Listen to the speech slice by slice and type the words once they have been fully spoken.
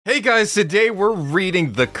Hey guys, today we're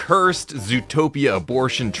reading the cursed Zootopia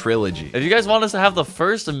abortion trilogy. If you guys want us to have the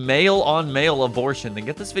first male-on-male abortion, then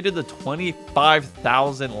get this video to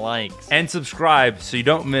 25,000 likes. And subscribe so you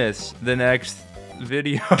don't miss the next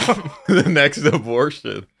video. The next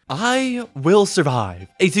abortion. I Will Survive,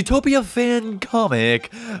 a Zootopia fan comic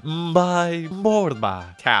by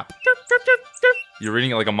Morba. Tap. You're reading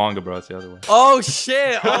it like a manga, bro. It's the other way. Oh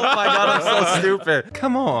shit! Oh my god, I'm so stupid.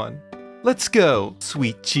 Come on. Let's go,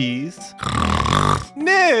 sweet cheese.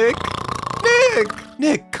 Nick!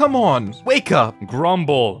 Nick, come on. Wake up.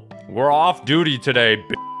 Grumble. We're off duty today,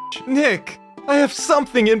 bitch. Nick, I have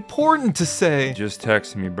something important to say. Just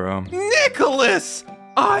text me, bro. Nicholas!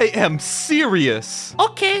 I am serious.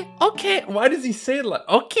 Okay. Why does he say it like,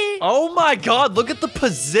 okay? Oh my god, look at the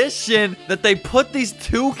position that they put these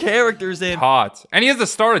two characters in. Hot. And he has the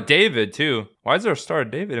Star of David, too. Why is there a Star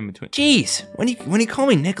of David in between? Jeez, when you call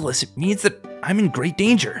me Nicholas, it means that I'm in great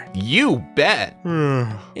danger. You bet.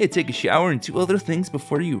 Hey, take a shower and do other things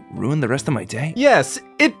before you ruin the rest of my day. Yes,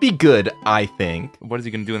 it'd be good, I think. What is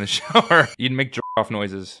he gonna do in the shower? He'd make jerk-off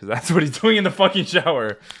noises. That's what he's doing in the fucking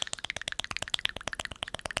shower.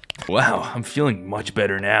 Wow, I'm feeling much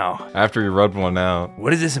better now. After you rubbed one out.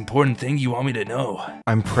 What is this important thing you want me to know?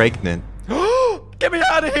 I'm pregnant. Get me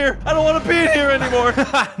out of here! I don't want to be in here anymore!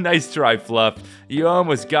 Nice try, Fluff. You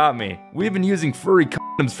almost got me. We've been using furry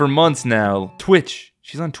condoms for months now. Twitch.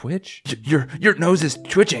 She's on Twitch? Your nose is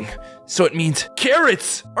twitching, so it means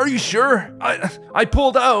carrots! Are you sure? I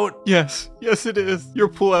pulled out. Yes, it is. Your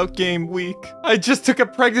pull-out game week. I just took a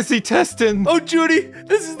pregnancy test and... Oh, Judy,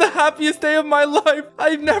 this is the happiest day of my life.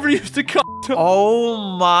 I've never used a condom.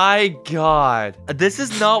 Oh my god. This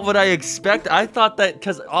is not what I expect. I thought that,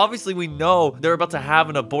 because obviously we know they're about to have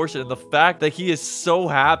an abortion, and the fact that he is so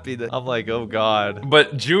happy that I'm like, oh god.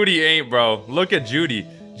 But Judy ain't, bro. Look at Judy.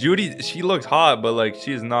 Judy, she looks hot, but like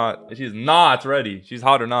she's not ready. She's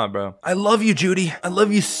hot or not, bro. I love you, Judy. I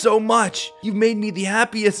love you so much. You've made me the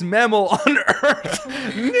happiest mammal on earth.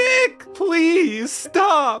 Nick, please,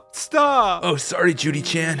 stop. Oh, sorry,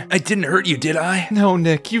 Judy-chan. I didn't hurt you, did I? No,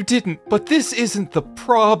 Nick, you didn't. But this isn't the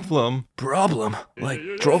problem. Problem? Like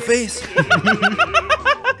trollface?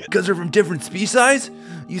 Because they're from different species?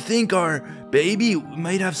 You think our baby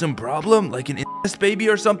might have some problem, like an incest baby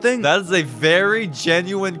or something? That is a very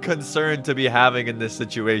genuine concern to be having in this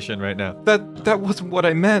situation right now. That wasn't what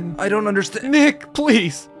I meant. I don't understand. Nick,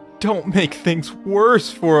 please, don't make things worse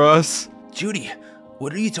for us. Judy,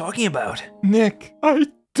 what are you talking about? Nick, I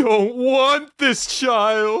don't want this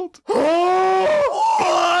child. What?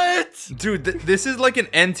 Dude, this is like an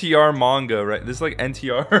NTR manga, right? This is like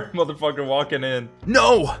NTR motherfucker walking in.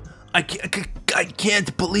 No! I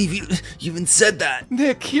can't believe you even said that.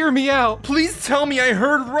 Nick, hear me out. Please tell me I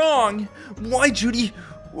heard wrong. Why, Judy?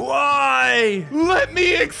 Why? Let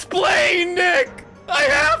me explain, Nick. I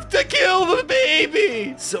have to kill the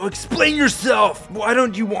baby. So explain yourself. Why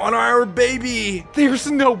don't you want our baby? There's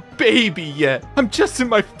no baby yet. I'm just in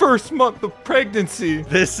my first month of pregnancy.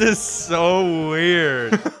 This is so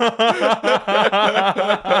weird.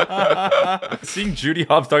 Seeing Judy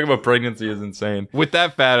Hopps talking about pregnancy is insane. With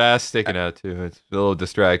that fat ass sticking out too, it's a little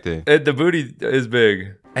distracting. The booty is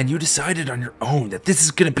big. And you decided on your own that this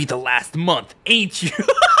is gonna be the last month, ain't you?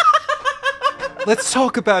 Let's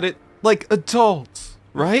talk about it like adults,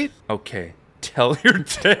 right? Okay. Tell your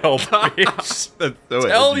tale, bitch. That's so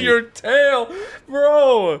Tell edgy. your tale,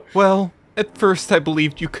 bro. Well, at first I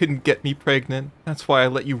believed you couldn't get me pregnant. That's why I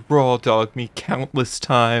let you raw dog me countless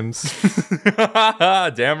times.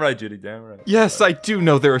 Damn right, Judy, damn right. Yes, I do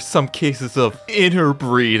know there are some cases of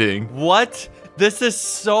interbreeding. What? This is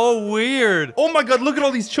so weird. Oh my god, look at all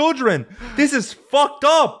these children. This is fucked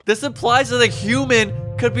up. This implies that a human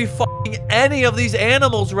could be fucking any of these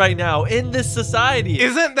animals right now in this society.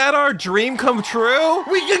 Isn't that our dream come true?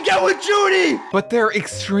 We can get with Judy! But they're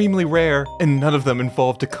extremely rare, and none of them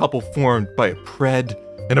involved a couple formed by a pred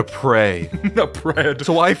and a prey. A pred.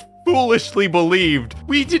 So I foolishly believed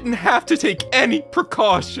we didn't have to take any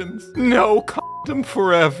precautions. No condom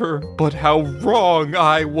forever. But how wrong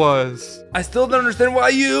I was. I still don't understand why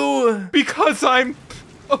you... Because I'm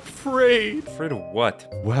afraid. Afraid of what?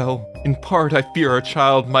 Well, in part I fear our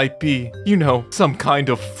child might be, you know, some kind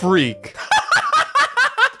of freak.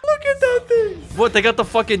 Look at that thing. What, they got the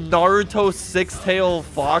fucking Naruto six-tail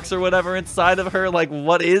fox or whatever inside of her? Like,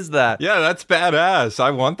 what is that? Yeah, that's badass.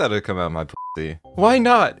 I want that to come out my pussy. Why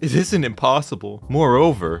not? It isn't impossible.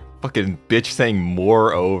 Moreover, fucking bitch saying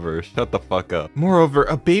moreover. Shut the fuck up. Moreover,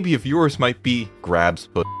 a baby of yours might be grabs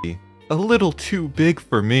pussy. A little too big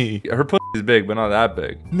for me. Her pussy is big, but not that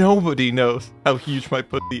big. Nobody knows how huge my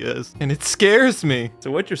pussy is, and it scares me.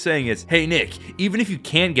 So what you're saying is, hey Nick, even if you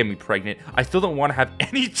can get me pregnant, I still don't want to have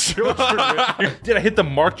any children with you. Did I hit the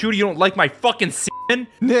mark, Judy? You don't like my fucking semen?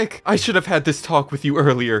 Nick, I should have had this talk with you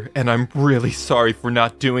earlier, and I'm really sorry for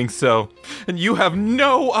not doing so. And you have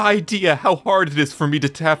no idea how hard it is for me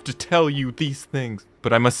to have to tell you these things.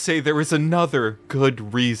 But I must say there is another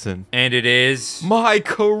good reason. And it is... my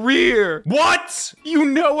career! What? You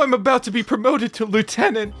know I'm about to be promoted to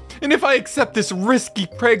lieutenant, and if I accept this risky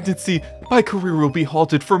pregnancy, my career will be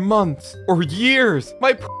halted for months or years.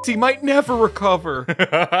 My pussy might never recover.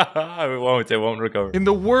 It won't recover. In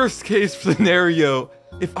the worst case scenario,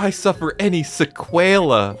 if I suffer any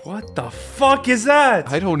sequela. What the fuck is that?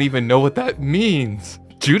 I don't even know what that means.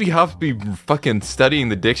 Judy has to be fucking studying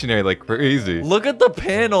the dictionary like crazy. Look at the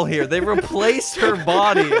panel here. They replaced her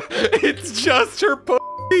body. It's just her pussy.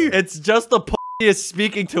 It's just the pussy is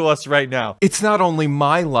speaking to us right now. It's not only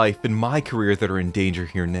my life and my career that are in danger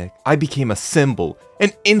here, Nick. I became a symbol,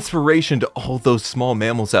 an inspiration to all those small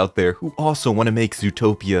mammals out there who also want to make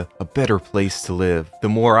Zootopia a better place to live. The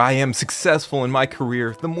more I am successful in my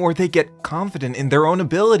career, the more they get confident in their own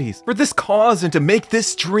abilities. For this cause and to make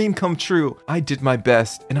this dream come true, I did my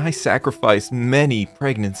best and I sacrificed many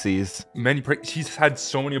pregnancies. She's had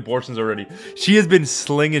so many abortions already. She has been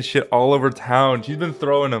slinging shit all over town. She's been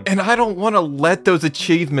throwing them. And I don't want to let those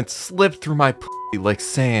achievements slip through my pussy like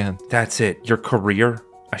sand. That's it. Your career?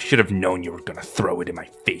 I should have known you were gonna throw it in my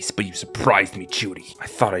face, but you surprised me, Judy. I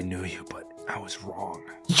thought I knew you, but I was wrong.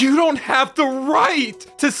 You don't have the right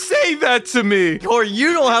to say that to me! Or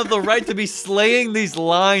you don't have the right to be slaying these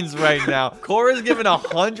lines right now. Cora's giving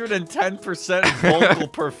 110% vocal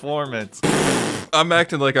performance. I'm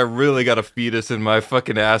acting like I really got a fetus in my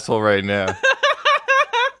fucking asshole right now.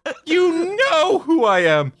 You know who I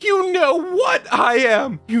am. You know what I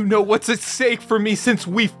am. You know what's at stake for me since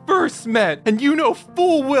we first met. And you know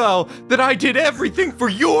full well that I did everything for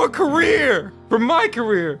your career. For my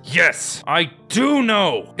career. Yes, I do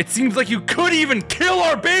know. It seems like you could even kill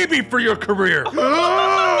our baby for your career.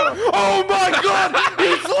 Oh my god!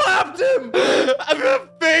 He slapped him! The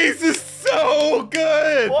face is so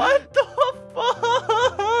good! What the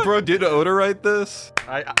fuck? Bro, did Oda write this?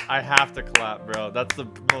 I have to clap, bro. That's the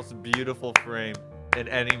most beautiful frame in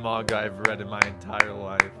any manga I've read in my entire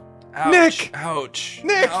life. Ouch, Nick! Ouch.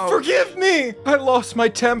 Nick, Ouch. forgive me! I lost my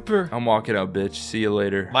temper. I'm walking out, bitch. See you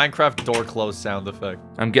later. Minecraft door close sound effect.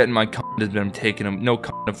 I'm getting my condoms, but I'm taking them. No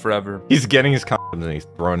condom forever. He's getting his condoms and he's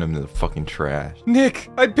throwing them in the fucking trash. Nick,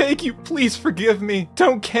 I beg you, please forgive me.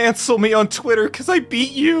 Don't cancel me on Twitter because I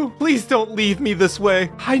beat you. Please don't leave me this way.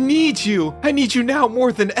 I need you. I need you now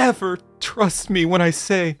more than ever. Trust me when I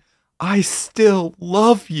say I still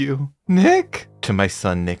love you. Nick? To my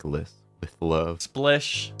son, Nicholas. With love.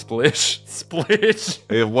 Splish. Splish. Splish.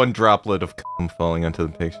 I have one droplet of cum falling onto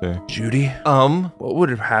the picture. Judy? What would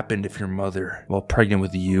have happened if your mother, while pregnant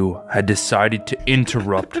with you, had decided to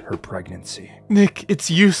interrupt her pregnancy? Nick,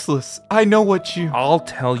 it's useless. I know what you... I'll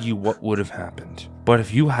tell you what would have happened. But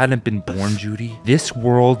if you hadn't been born, Judy, this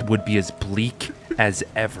world would be as bleak as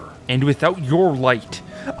ever. And without your light,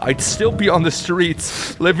 I'd still be on the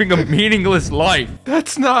streets, living a meaningless life.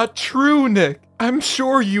 That's not true, Nick. I'm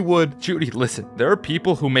sure you would. Judy, listen, there are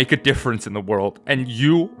people who make a difference in the world, and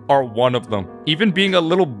you are one of them. Even being a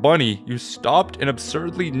little bunny, you stopped an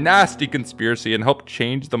absurdly nasty conspiracy and helped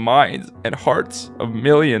change the minds and hearts of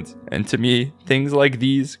millions. And to me, things like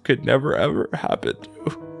these could never ever happen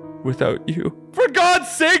without you. For God's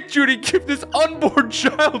sake, Judy, give this unborn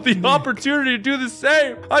child the opportunity to do the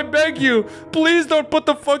same. I beg you, please don't put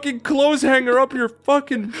the fucking clothes hanger up your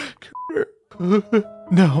fucking...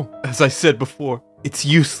 No, as I said before, it's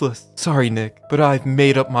useless. Sorry, Nick, but I've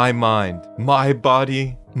made up my mind. My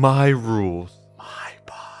body, my rules. My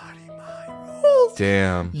body, my rules.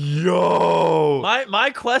 Damn. Yo! My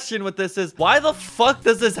question with this is, why the fuck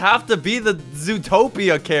does this have to be the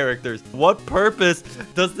Zootopia characters? What purpose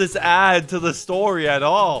does this add to the story at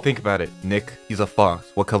all? Think about it. Nick, he's a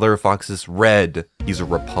fox. What color of fox is red? He's a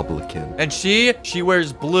Republican. And she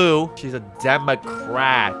wears blue. She's a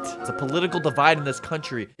Democrat. The political divide in this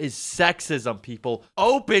country is sexism, people.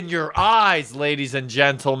 Open your eyes, ladies and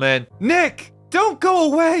gentlemen. Nick, don't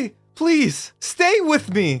go away. Please, stay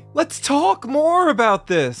with me. Let's talk more about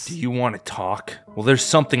this. Do you want to talk? Well, there's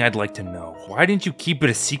something I'd like to know. Why didn't you keep it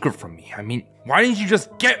a secret from me? I mean, why didn't you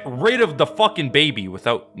just get rid of the fucking baby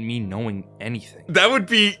without me knowing anything? That would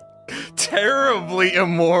be Terribly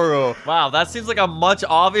immoral. Wow, that seems like a much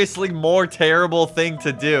obviously more terrible thing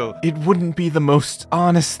to do. It wouldn't be the most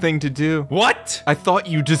honest thing to do. What? I thought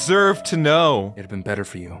you deserved to know. It'd have been better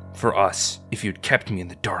for you, for us, if you'd kept me in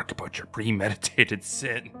the dark about your premeditated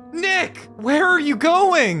sin. Nick, where are you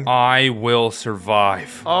going? I will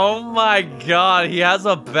survive. Oh my god, he has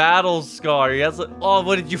a battle scar. He has a... Oh,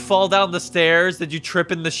 what, did you fall down the stairs? Did you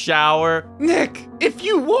trip in the shower? Nick, if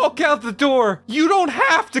you walk out the door, you don't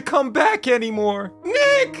have to come back anymore.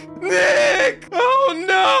 Nick! Nick! Oh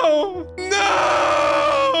no! No!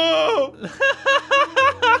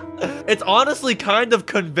 It's honestly kind of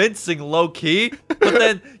convincing, low-key, but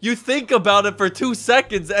then you think about it for 2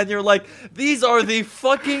 seconds and you're like, these are the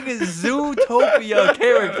fucking Zootopia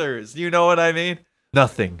characters. You know what I mean?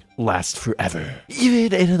 Nothing lasts forever,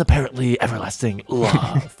 even in an apparently everlasting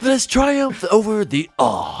love that has triumphed over the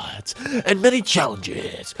odds, and many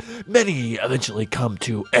challenges, many eventually come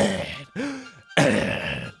to end.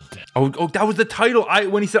 Oh, that was the title.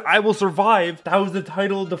 When he said I will survive, that was the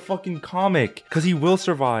title of the fucking comic. Cause he will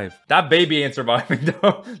survive. That baby ain't surviving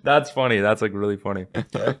though. That's funny. That's like really funny.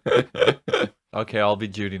 Okay, I'll be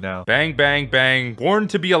Judy now. Bang, bang, bang. Born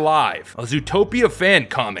to be Alive. A Zootopia fan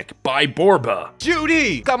comic by Borba.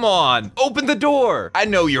 Judy, come on, open the door. I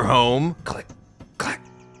know you're home. Click, click,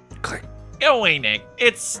 click. Go away, Nick.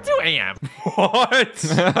 It's 2 a.m. What?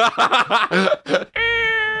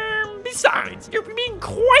 Besides, you're being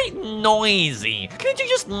quite noisy. Couldn't you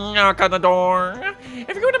just knock on the door? If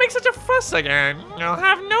you're going to make such a fuss again, I'll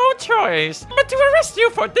have no choice but to arrest you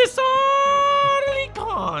for disorderly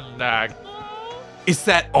conduct. Is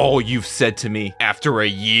that all you've said to me after a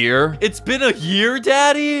year? It's been a year,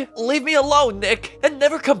 Daddy? Leave me alone, Nick, and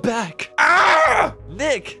never come back. Ah!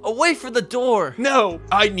 Nick, away from the door. No,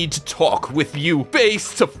 I need to talk with you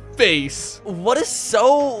face to face. What is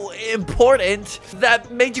so important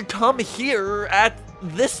that made you come here at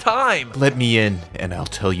this time? Let me in, and I'll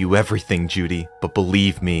tell you everything, Judy. But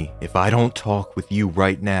believe me, if I don't talk with you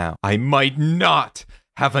right now, I might not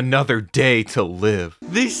have another day to live.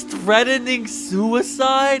 He's threatening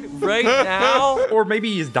suicide right now? Or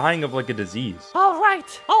maybe he's dying of like a disease. All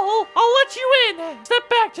right, I'll let you in. Step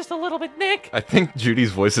back just a little bit, Nick. I think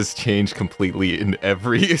Judy's voice has changed completely in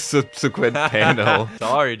every subsequent panel.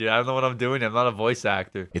 Sorry, dude. I don't know what I'm doing. I'm not a voice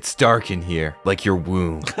actor. It's dark in here, like your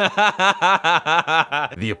womb. The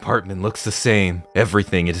apartment looks the same.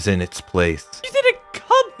 Everything is in its place. You didn't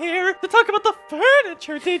come here to talk about the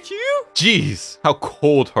furniture, did you? Jeez, how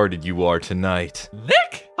cold-hearted you are tonight.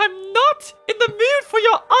 Nick, I'm not in the mood for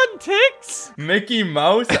your antics. Mickey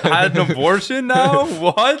Mouse had an abortion now?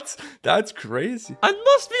 What? That's crazy. I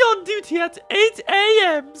must be on duty at 8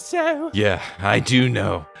 a.m., so... Yeah, I do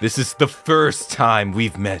know. This is the first time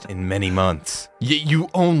we've met in many months. Yet you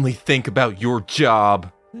only think about your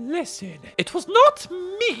job. Listen, it was not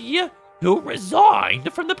me who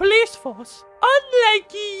resigned from the police force.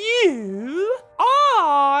 Unlike you,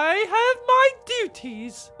 I have my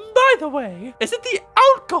duties. By the way, is it the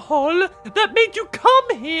alcohol that made you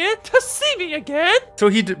come here to see me again? So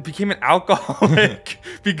he became an alcoholic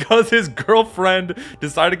because his girlfriend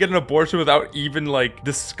decided to get an abortion without even like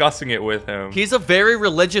discussing it with him. He's a very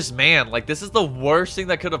religious man. Like, this is the worst thing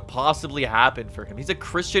that could have possibly happened for him. He's a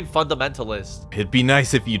Christian fundamentalist. It'd be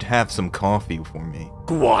nice if you'd have some coffee for me.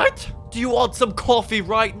 What? Do you want some coffee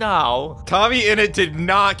right now? Tommy Innit did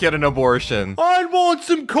not get an abortion. I want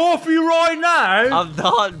some coffee right now. I'm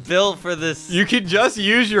not built for this. You could just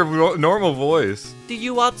use your normal voice. Do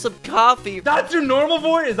you want some coffee? That's your normal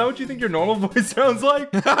voice? Is that what you think your normal voice sounds like?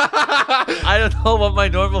 I don't know what my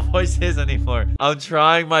normal voice is anymore. I'm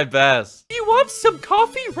trying my best. You want some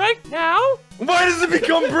coffee right now? Why does it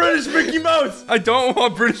become British Mickey Mouse? I don't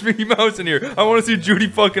want British Mickey Mouse in here. I want to see Judy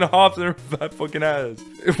fucking hops in her fat fucking ass.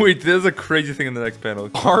 Wait, there's a crazy thing in the next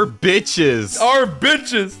panel. Our bitches. Our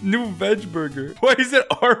bitches. New veg burger. Why is it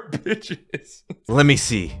our bitches? Let me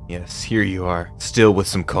see. Yes, here you are. Still with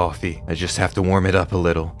some coffee. I just have to warm it up a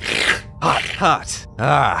little. Hot, hot.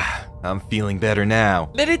 Ah, I'm feeling better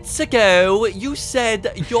now. Minutes ago, you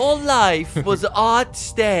said your life was at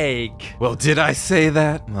stake. Well, did I say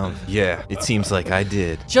that? Yeah, it seems like I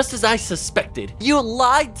did. Just as I suspected, you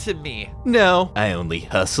lied to me. No, I only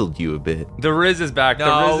hustled you a bit. The Riz is back.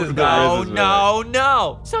 No, the Riz is back.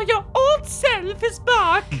 no. So your old self is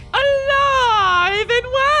back, alive and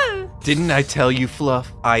well. Didn't I tell you,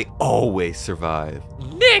 Fluff? I always survive.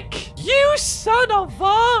 Nick, you son of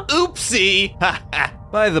a... Oopsie! Ha ha!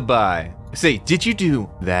 By the by. Say, did you do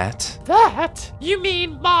that? That? You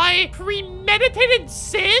mean my premeditated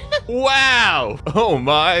sin? Wow! Oh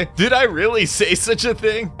my! Did I really say such a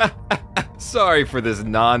thing? sorry for this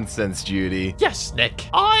nonsense, Judy. Yes, Nick,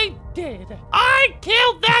 I did. I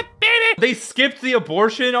killed that baby. They skipped the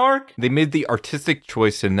abortion arc? They made the artistic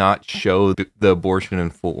choice to not show the abortion in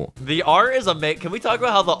full. The art is amazing. Can we talk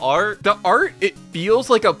about how the art? The art, it feels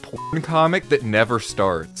like a porn comic that never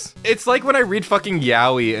starts. It's like when I read fucking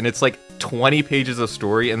Yaoi and it's like 20 pages of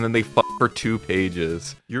story and then they fuck for 2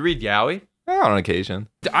 pages. You read Yaoi? On occasion.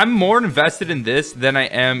 I'm more invested in this than I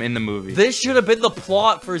am in the movie. This should have been the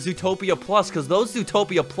plot for Zootopia Plus, because those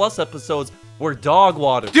Zootopia Plus episodes were dog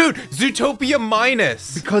water. Dude, Zootopia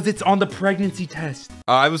minus. Because it's on the pregnancy test.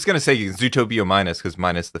 I was gonna say Zootopia minus, because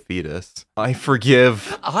minus the fetus. I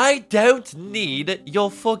forgive. I don't need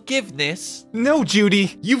your forgiveness. No,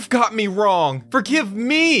 Judy, you've got me wrong. Forgive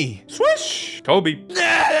me. Swish! Toby.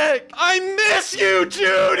 Nick! I miss you,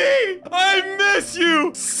 Judy! I miss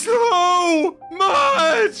you so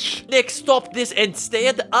much! Nick, stop this and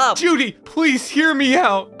stand up. Judy, please hear me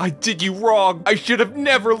out. I did you wrong. I should have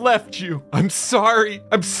never left you. I'm sorry.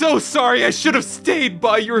 I'm so sorry. I should have stayed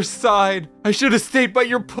by your side. I should have stayed by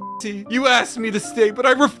your pussy. You asked me to stay, but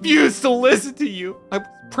I refused to listen to you. I was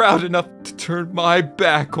proud enough to turn my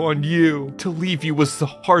back on you. To leave you was the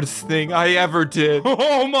hardest thing I ever did.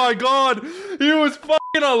 Oh my god! He was fucking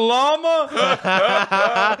a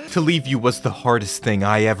llama? To leave you was the hardest thing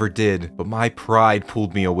I ever did, but my pride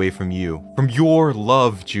pulled me away from you. From your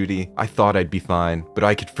love, Judy. I thought I'd be fine, but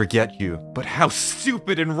I could forget you. But how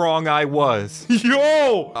stupid and wrong I was.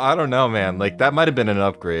 Yo! I don't know, man. Like, that might have been an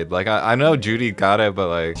upgrade. Like, I know Judy got it, but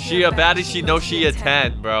like... She a baddie, she knows she a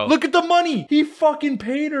 10, bro. Look at the money! He fucking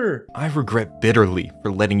paid her! I regret bitterly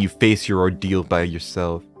for letting you face your ordeal by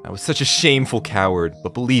yourself. I was such a shameful coward,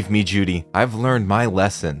 but believe me, Judy, I've learned my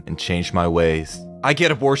lesson and changed my ways. I get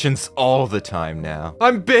abortions all the time now.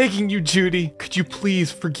 I'm begging you, Judy. Could you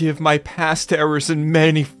please forgive my past errors and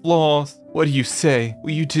many flaws? What do you say?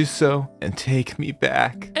 Will you do so and take me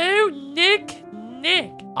back? Oh, Nick,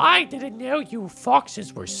 I didn't know you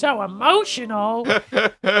foxes were so emotional.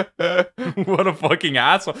 What a fucking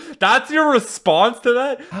asshole. That's your response to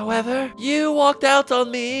that? However, you walked out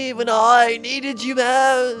on me when I needed you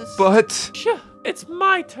most. But... Phew, it's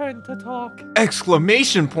my turn to talk.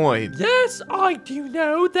 Exclamation point! Yes, I do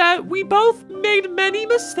know that we both made many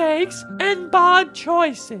mistakes and bad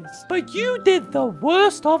choices. But you did the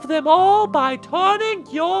worst of them all by turning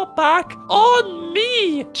your back on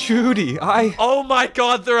me. Judy, Oh my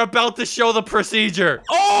god, they're about to show the procedure.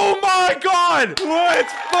 Oh my god!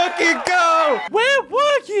 Let's fucking go! Where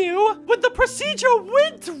were you when the procedure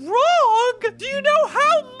went wrong? Do you know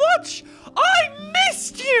how much I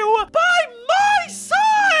missed you by my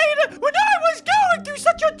side when I was going through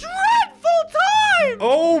such a dreadful time?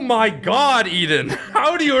 Oh my god, Eden.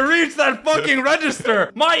 How do you reach that fucking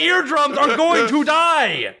register? My eardrums are going to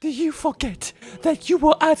die. Do you forget that you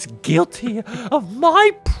were as guilty of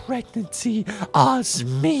my pregnancy as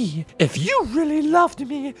me? If you really loved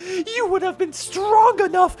me, you would have been strong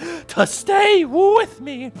enough to stay with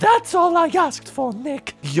me. That's all I asked for,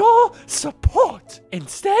 Nick. Your support.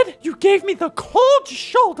 Instead, you gave me the cold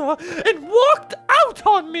shoulder and walked out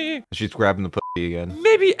on me. She's grabbing the pussy again.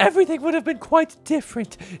 Maybe everything would have been quite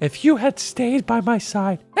different if you had stayed by my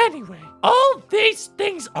side. Anyway, all these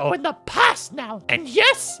things are in the past now. And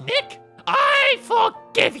yes, Nick, I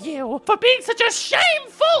forgive you for being such a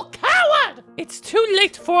shameful coward. It's too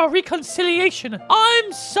late for a reconciliation.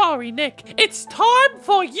 I'm sorry, Nick. It's time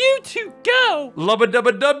for you to go. Lubba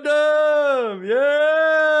dubba dub dub.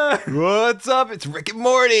 Yeah. What's up? It's Rick and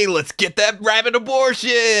Morty. Let's get that rabbit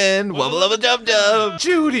abortion. Wubba lubba dub dub.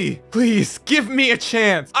 Judy, please give me a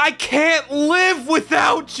chance. I can't live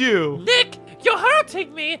without you. Nick, you're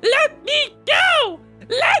hurting me. Let me go.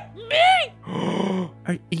 Let me.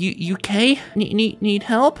 Are you okay? Need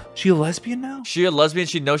help? She a lesbian now? She a lesbian,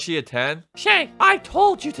 she knows she a 10? Shay, I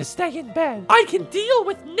told you to stay in bed. I can deal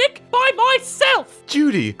with Nick by myself.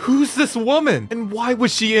 Judy, who's this woman? And why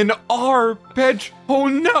was she in our bed? Oh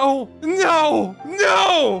no! No!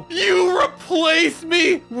 No! You replaced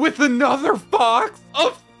me with another fox?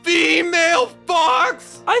 A female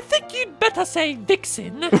fox? I think you'd better say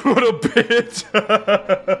Vixen. What a bitch.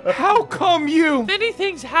 How come you? Many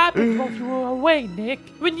things happened while you were away, Nick.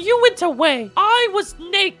 When you went away, I was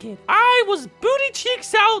naked. I was booty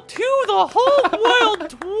cheeks out to the whole world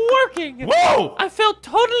twerking. Whoa! I felt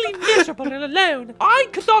totally miserable and alone. I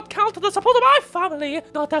could not count on the support of my family,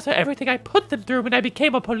 not after everything I put them through when I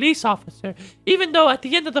became a police officer. Even though at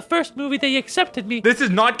the end of the first movie they accepted me. This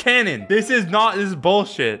is not canon. This is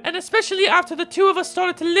bullshit. And especially after the two of us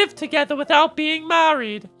started to live together without being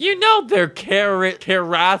married. You know They're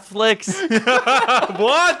Catholics.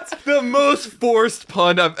 What? The most forced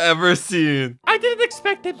pun I've ever seen. I didn't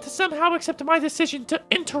expect them to somehow accept my decision to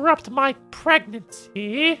interrupt my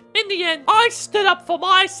pregnancy. In the end, I stood up for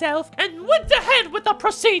myself and went ahead with the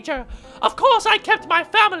procedure. Of course, I kept my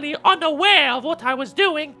family unaware of what I was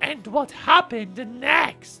doing and what happened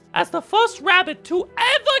next. As the first rabbit to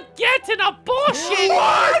ever get an abortion.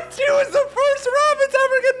 What? She was the first rabbit to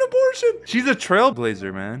ever get an abortion. She's a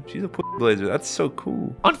trailblazer, man. She's a blazer. That's so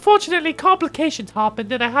cool. Unfortunately, complications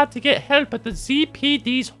happened and I had to get help at the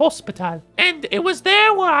ZPD's hospital. And it was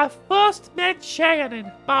there where I first met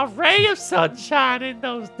Shannon, my ray of sunshine in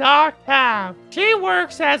those dark times. She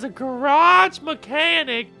works as a garage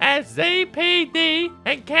mechanic at ZPD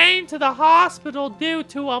and came to the hospital due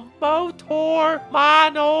to a motor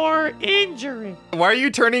minor injury. Why are you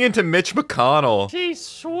turning into Mitch McConnell? She's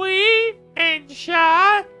sweet and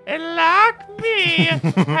shy, and like me,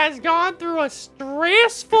 has gone through a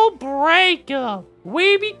stressful breakup.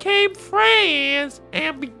 We became friends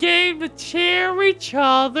and began to cheer each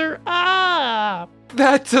other up.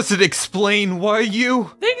 That doesn't explain why you...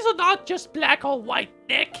 Things are not just black or white,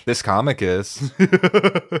 Nick. This comic is.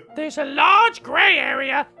 There's a large gray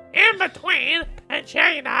area in between, and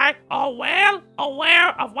Shay and I are well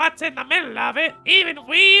aware of what's in the middle of it. Even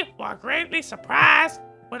we were greatly surprised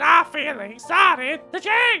when our feelings started to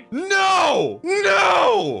change. No!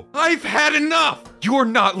 No! I've had enough! You're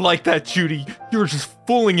not like that, Judy. You're just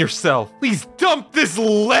fooling yourself. Please dump this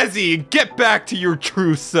Leslie and get back to your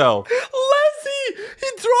true self. Leslie! He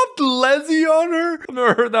dropped Leslie on her? I've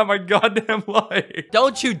never heard that in my goddamn life.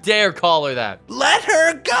 Don't you dare call her that. Let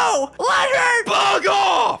her go! Let her Bug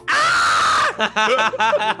off!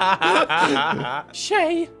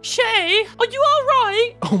 Shay, are you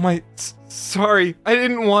alright? Oh my... Sorry, I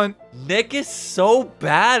didn't want... Nick is so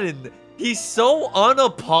bad and he's so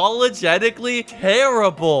unapologetically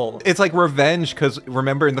terrible. It's like revenge, because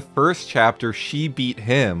remember in the first chapter, she beat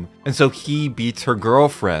him, and so he beats her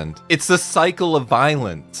girlfriend. It's the cycle of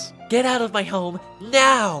violence. Get out of my home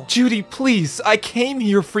now. Judy, please, I came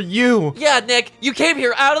here for you. Yeah, Nick, you came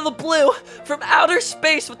here out of the blue, from outer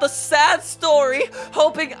space with a sad story,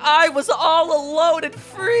 hoping I was all alone and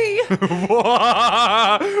free.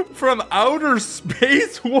 From outer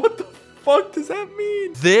space? What the fuck does that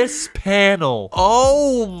mean? This panel.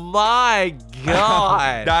 Oh my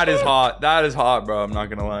god. That is hot. That is hot, bro. I'm not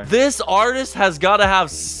gonna lie. This artist has got to have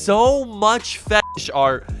so much fetish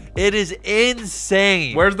art. It is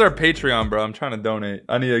insane. Where's their Patreon, bro? I'm trying to donate.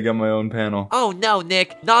 I need to get my own panel. Oh no,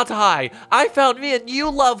 Nick, not I. I found me a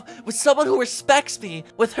new love with someone who respects me.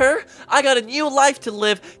 With her, I got a new life to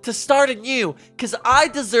live, to start anew. Cause I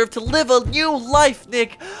deserve to live a new life,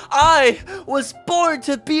 Nick. I was born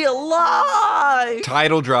to be alive.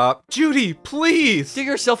 Title drop. Judy, please. Do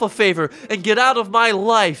yourself a favor and get out of my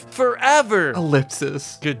life forever.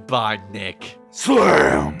 Ellipsis. Goodbye, Nick.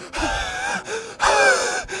 Slam!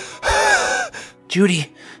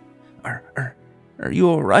 Judy, are you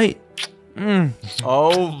all right?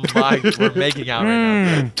 Oh my, we're making out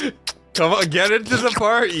right now. Come on, get into the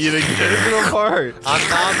part, Eden. Get into the part. I'm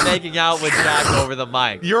not making out with Jack over the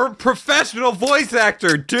mic. You're a professional voice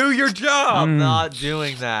actor. Do your job. I'm not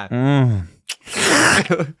doing that.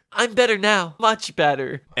 I'm better now. Much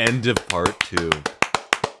better. End of part 2.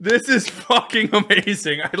 This is fucking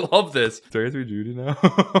amazing. I love this. Do I get to be Judy now?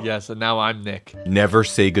 Yes, and now I'm Nick. Never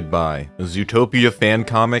Say Goodbye. A Zootopia fan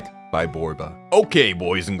comic by Borba. Okay,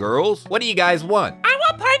 boys and girls. What do you guys want? I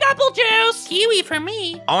want pineapple juice. Kiwi for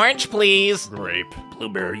me. Orange, please. Grape.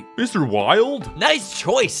 Blueberry. Mr. Wilde? Nice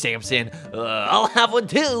choice, Samson. I'll have one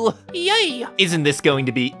too. Yay. Isn't this going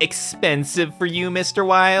to be expensive for you, Mr.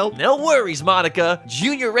 Wilde? No worries, Monica.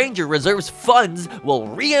 Junior Ranger Reserve's funds will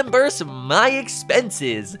reimburse my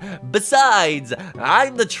expenses. Besides,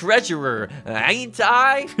 I'm the treasurer, ain't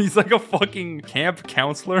I? He's like a fucking camp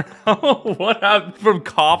counselor. What happened from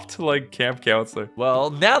cop to like camp counselor? Well,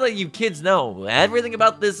 now that you kids know everything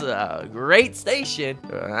about this great station,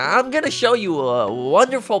 I'm gonna show you a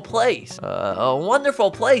wonderful place. A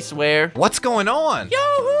wonderful place where... What's going on?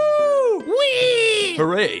 Yahoo! Wee!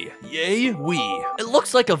 Hooray. Yay, we. It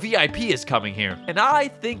looks like a VIP is coming here, and I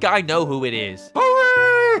think I know who it is.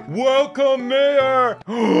 Hooray! Welcome, Mayor!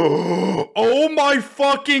 Oh my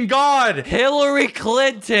fucking god! Hillary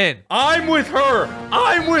Clinton! I'm with her!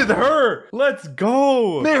 I'm with her! Let's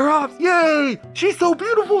go! Mayor Hops, yay! She's so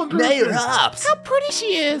beautiful in person. Mayor Hops! How pretty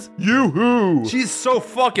she is. Yoo-hoo! She's so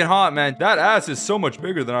fucking hot, man. That ass is so much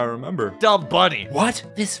bigger than I remember. Dumb bunny. What?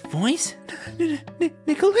 This voice?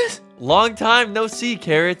 Nicholas? Long time no see,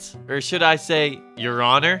 Carrots. Or should I say, Your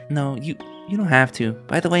Honor? No, you don't have to.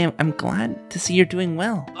 By the way, I'm glad to see you're doing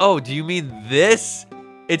well. Oh, do you mean this?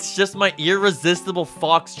 It's just my irresistible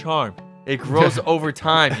fox charm. It grows over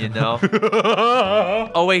time, you know?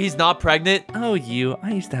 Oh, wait, he's not pregnant? Oh, you.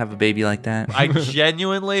 I used to have a baby like that. I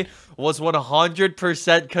genuinely was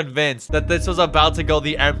 100% convinced that this was about to go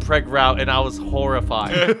the MPreg route, and I was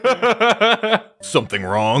horrified. Something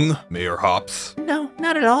wrong, Mayor Hops? No,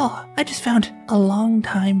 not at all. I just found a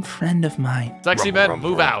longtime friend of mine. Sexy men,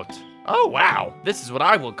 move out. Oh, wow. This is what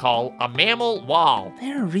I will call a mammal wall.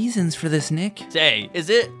 There are reasons for this, Nick. Say, is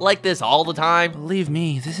it like this all the time? Believe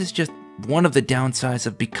me, this is just one of the downsides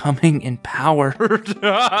of becoming empowered.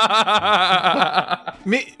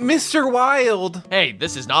 Mr. Wilde! Hey,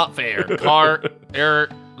 this is not fair.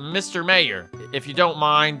 Mr. Mayor, if you don't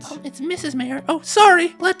mind. Oh, it's Mrs. Mayor. Oh,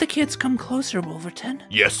 sorry. Let the kids come closer, Wolverton.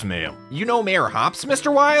 Yes, ma'am. You know Mayor Hops,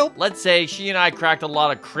 Mr. Wilde? Let's say she and I cracked a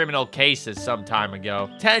lot of criminal cases some time ago.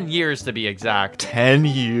 10 years to be exact. 10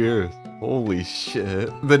 years. Holy shit.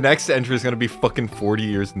 The next entry is gonna be fucking 40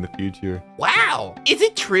 years in the future. Wow! Is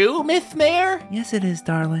it true, Miss Mayor? Yes, it is,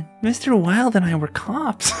 darling. Mr. Wilde and I were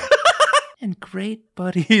cops. And great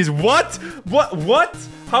buddies. What? What?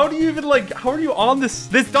 How do you even how are you on this?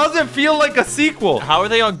 This doesn't feel like a sequel. How are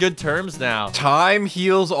they on good terms now? Time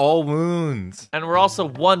heals all wounds. And we're also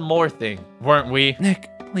one more thing, weren't we? Nick,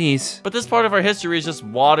 please. But this part of our history is just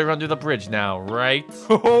water under the bridge now, right?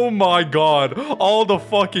 Oh my god. All the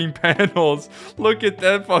fucking panels. Look at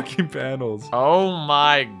that fucking panels. Oh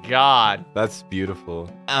my god. That's beautiful.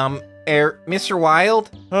 Mr. Wilde?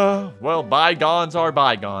 Well, bygones are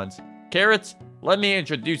bygones. Carrots, let me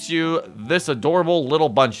introduce you this adorable little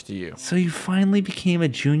bunch to you. So you finally became a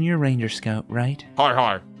junior Ranger Scout, right? Har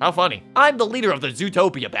har. How funny. I'm the leader of the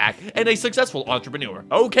Zootopia pack and a successful entrepreneur.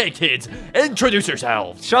 Okay, kids, introduce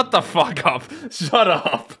yourselves. Shut the fuck up. Shut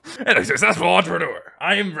up. And a successful entrepreneur.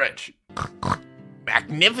 I am rich.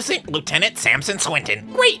 Magnificent Lieutenant Samson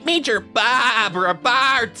Swinton. Great Major Barbara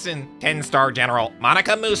Bartson. 10-star General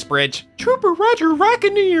Monica Moosebridge. Trooper Roger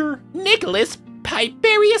Racconeer. Nicholas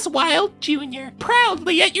Tiberius Wilde Jr.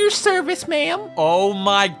 Proudly at your service, ma'am. Oh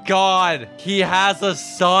my god, he has a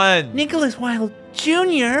son. Nicholas Wilde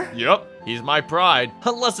Jr.? Yep, he's my pride.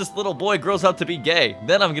 Unless this little boy grows up to be gay,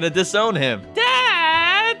 then I'm gonna disown him.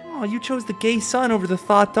 Dad! Oh, you chose the gay son over the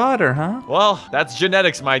thought daughter, huh? Well, that's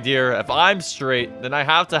genetics, my dear. If I'm straight, then I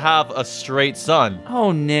have to have a straight son.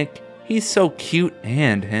 Oh, Nick, he's so cute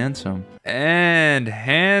and handsome. And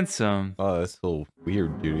handsome. Oh, that's so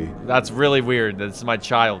weird, Judy. That's really weird. That's my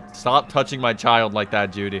child. Stop touching my child like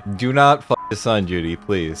that, Judy. Do not fuck his son, Judy,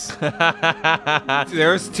 please.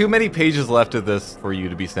 There's too many pages left of this for you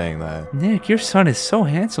to be saying that. Nick, your son is so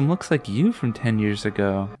handsome. Looks like you from 10 years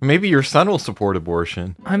ago. Maybe your son will support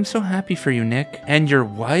abortion. I'm so happy for you, Nick. And your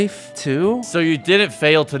wife, too? So you didn't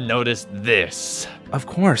fail to notice this. Of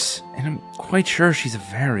course. And I'm quite sure she's a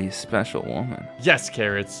very special woman. Yes,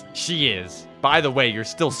 Carrots, she is. By the way, you're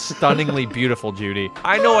still stunningly beautiful, Judy.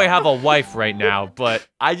 I know I have a wife right now, but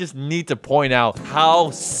I just need to point out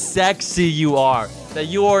how sexy you are. That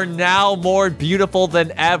you are now more beautiful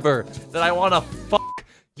than ever. That I want to fuck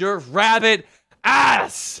your rabbit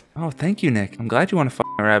ass. Oh, thank you, Nick. I'm glad you want to fuck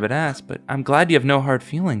my rabbit ass, but I'm glad you have no hard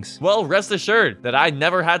feelings. Well, rest assured that I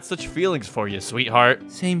never had such feelings for you, sweetheart.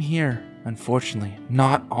 Same here. Unfortunately,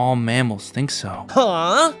 not all mammals think so.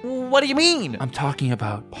 Huh? What do you mean? I'm talking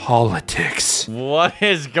about politics. What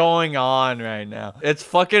is going on right now? It's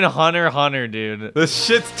fucking Hunter x Hunter, dude. This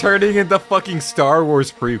shit's turning into fucking Star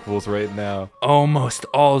Wars prequels right now. Almost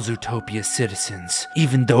all Zootopia citizens,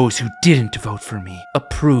 even those who didn't vote for me,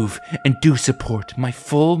 approve and do support my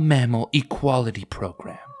full mammal equality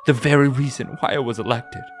program. The very reason why I was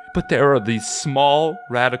elected. But there are these small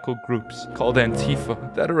radical groups called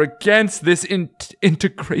Antifa that are against this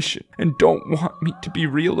integration and don't want me to be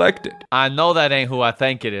reelected. I know that ain't who I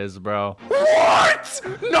think it is, bro. What?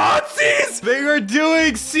 Nazis? They are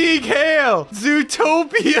doing Sieg Heil!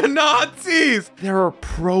 Zootopia Nazis! There are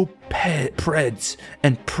pro-preds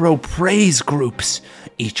and pro-praise groups,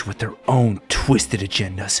 each with their own twisted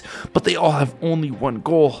agendas, but they all have only one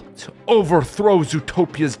goal: to Overthrow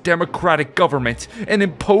Zootopia's democratic government and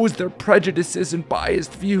impose their prejudices and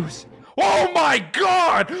biased views. Oh my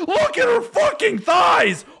god! Look at her fucking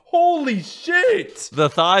thighs! Holy shit! The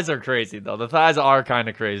thighs are crazy, though. The thighs are kind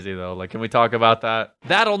of crazy, though. Like, can we talk about that?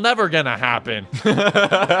 That'll never gonna happen.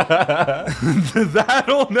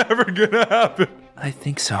 That'll never gonna happen. I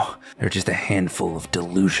think so. They're just a handful of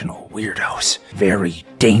delusional weirdos. Very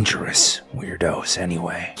dangerous weirdos,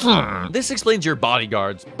 anyway. This explains your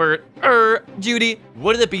bodyguards, Bert. Judy,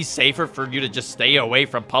 wouldn't it be safer for you to just stay away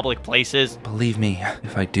from public places? Believe me,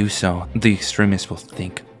 if I do so, the extremists will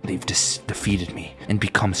think they've defeated me and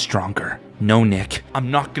become stronger. No, Nick, I'm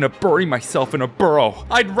not gonna bury myself in a burrow.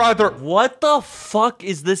 I'd rather... What the fuck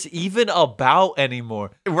is this even about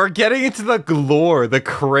anymore? We're getting into the lore, the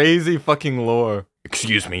crazy fucking lore.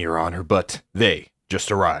 Excuse me, Your Honor, but they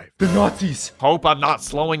just arrived. The Nazis! Hope I'm not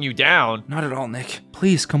slowing you down. Not at all, Nick.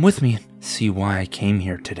 Please come with me and see why I came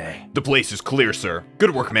here today. The place is clear, sir.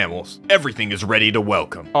 Good work, mammals. Everything is ready to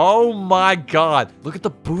welcome. Oh my god. Look at the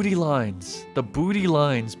booty lines. The booty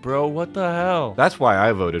lines, bro. What the hell? That's why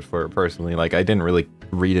I voted for her personally. Like, I didn't really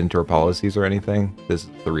read into her policies or anything. This is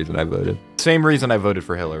the reason I voted. Same reason I voted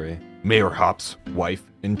for Hillary. Mayor Hop's wife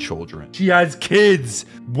and children. She has kids.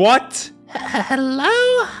 What?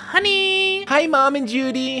 Hello, honey. Hi, Mom and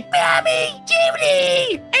Judy. Mommy,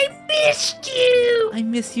 Judy, I missed you. I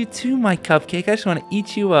miss you too, my cupcake. I just want to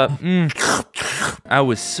eat you up. I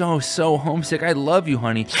was so homesick. I love you,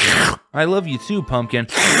 honey. I love you too, pumpkin.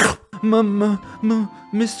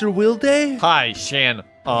 Mr. Wilde? Hi, Shan.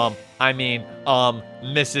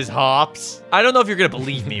 Mrs. Hops. I don't know if you're gonna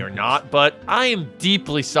believe me or not, but I am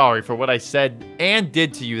deeply sorry for what I said and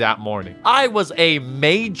did to you that morning. I was a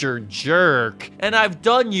major jerk, and I've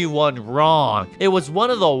done you one wrong. It was one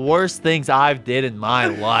of the worst things I've did in my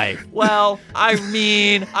life. Well, I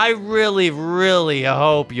really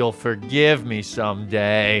hope you'll forgive me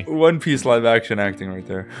someday. One Piece live action acting right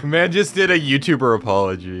there. Man just did a YouTuber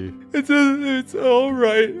apology. It's all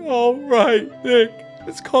right, Nick.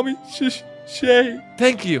 Just call me Shay.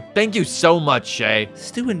 Thank you so much, Shay.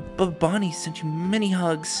 Stu and Bonnie sent you many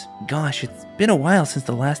hugs. Gosh, it's been a while since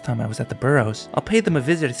the last time I was at the Burrows. I'll pay them a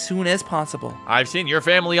visit as soon as possible. I've seen your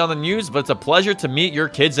family on the news, but it's a pleasure to meet your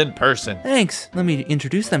kids in person. Thanks. Let me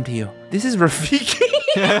introduce them to you. This is Rafiki.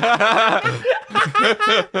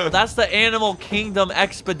 That's the Animal Kingdom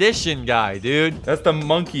expedition guy, dude. That's the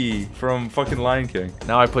monkey from fucking Lion King.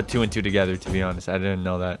 Now I put two and two together, to be honest. I didn't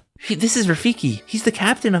know that. This is Rafiki. He's the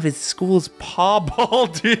captain of his school's paw ball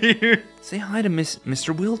team. Say hi to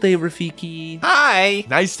Mr. Wilde, Rafiki. Hi.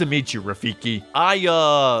 Nice to meet you, Rafiki.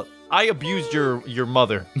 I abused your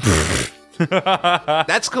mother.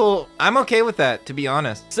 That's cool. I'm okay with that, to be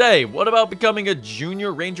honest. Say, what about becoming a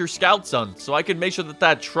junior Ranger Scout son so I can make sure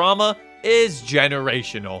that trauma is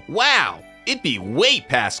generational? Wow. It'd be way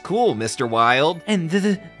past cool, Mr. Wilde. And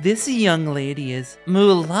this young lady is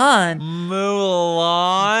Mulan.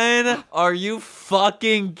 Mulan? Are you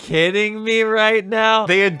fucking kidding me right now?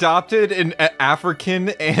 They adopted an African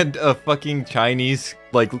and a fucking Chinese,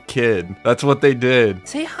 like, kid. That's what they did.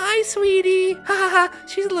 Say hi, sweetie. Ha ha ha.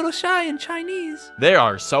 She's a little shy in Chinese. They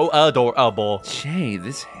are so adorable. Jay,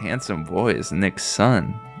 this handsome boy is Nick's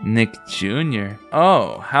son. Nick Jr.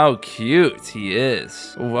 Oh, how cute he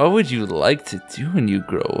is. What would you like to do when you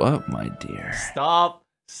grow up, my dear? Stop.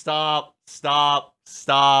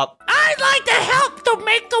 I'd like to help to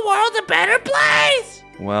make the world a better place.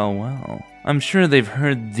 Well. I'm sure they've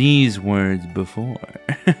heard these words before.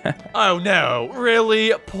 Oh no,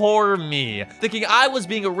 really? Poor me. Thinking I was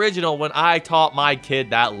being original when I taught my kid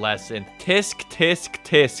that lesson. Tisk, tisk,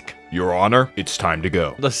 tisk. Your Honor, it's time to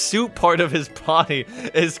go. The suit part of his body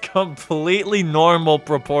is completely normal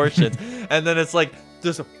proportions. And then it's like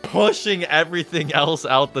just pushing everything else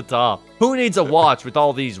out the top. Who needs a watch with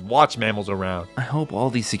all these watch mammals around? I hope all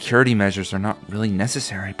these security measures are not really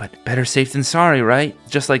necessary, but better safe than sorry, right?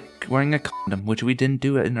 Just like wearing a condom, which we didn't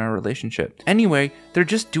do in our relationship. Anyway, they're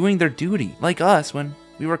just doing their duty, like us when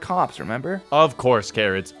we were cops, remember? Of course,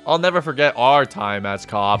 Carrots. I'll never forget our time as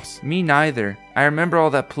cops. Me neither. I remember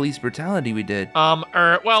all that police brutality we did.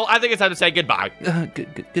 Well, I think it's time to say goodbye.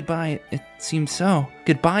 Goodbye. It seems so.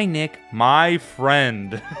 Goodbye, Nick. My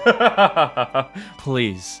friend.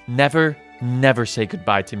 Please, never say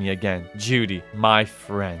goodbye to me again. Judy, my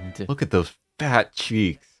friend. Look at those fat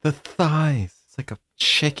cheeks. The thighs. It's like a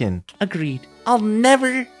chicken. Agreed. I'll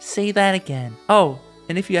never say that again. Oh,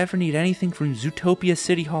 and if you ever need anything from Zootopia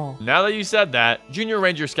City Hall. Now that you said that, Junior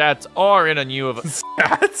Ranger Scouts are in a need of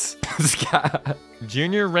Scats?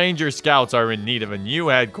 Junior Ranger Scouts are in need of a new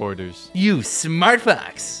headquarters. You smart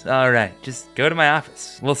fox. All right, just go to my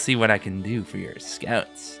office. We'll see what I can do for your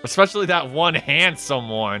scouts. Especially that one handsome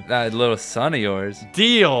one. That little son of yours.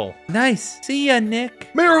 Deal. Nice. See ya,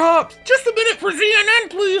 Nick. Mayor Hops! Just a minute for CNN,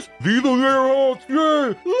 please. Viva Mayor Hops! Yay!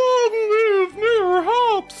 Long live Mayor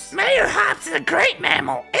Hops! Mayor Hops is a great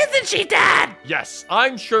mammal, isn't she, Dad? Yes,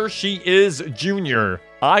 I'm sure she is, Junior.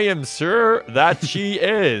 I am sure that she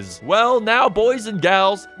is. Well, now, boys and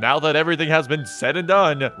gals, now that everything has been said and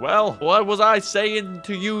done, well, what was I saying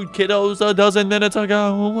to you kiddos a dozen minutes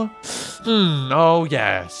ago? Oh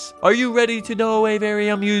yes. Are you ready to know a very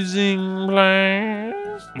amusing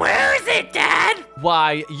place? Where is it, Dad?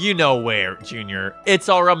 Why, you know where, Junior. It's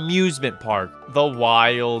our amusement park, the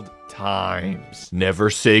Wild Times.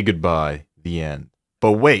 Never say goodbye. The end.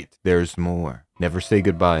 But wait, there's more. Never Say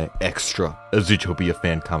Goodbye Extra, a Zootopia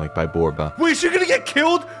fan comic by Borba. Wait, she's gonna get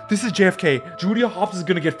killed? This is JFK. Judy Hopps is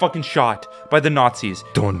gonna get fucking shot by the Nazis.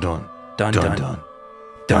 Dun dun. Dun Dun dun. dun.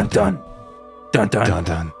 Dun dun. Dun dun. Dun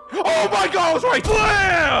dun. Oh my god, I was right!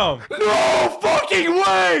 Blam! No fucking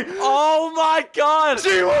way! Oh my god!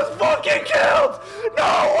 She was fucking killed!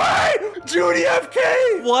 No way! Judy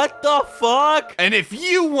FK! What the fuck? And if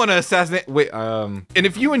you want to assassinate, and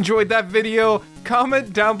if you enjoyed that video,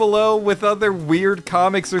 comment down below with other weird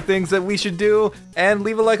comics or things that we should do, and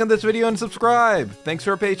leave a like on this video and subscribe. Thanks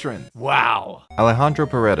to our patrons. Wow. Alejandro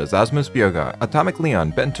Paredes, Asmus Bioga, Atomic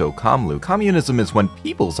Leon, Bento, Kamlu, Communism is When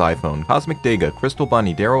People's iPhone, Cosmic Dega, Crystal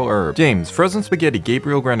Bunny, Daryl Herb, James, Frozen Spaghetti,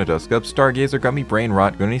 Gabriel Granados, Gub Stargazer, Gummy Brain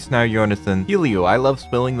Rot, Gunis Now Jonathan, Helio, I Love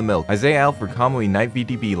Spilling the Milk, Isaiah Alfred, Kamui, Night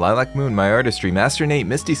VDB, Lilac Moon, My Artistry, Master Nate,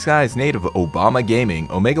 Misty Skies, Native, Obama Gaming,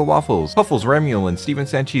 Omega Waffles, Puffles, Remuel, and Steven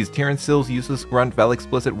Sanchez, Terrence Sills, Useless Grunt, Val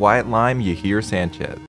Explicit, Wyatt Lime, Yahir Sanchez.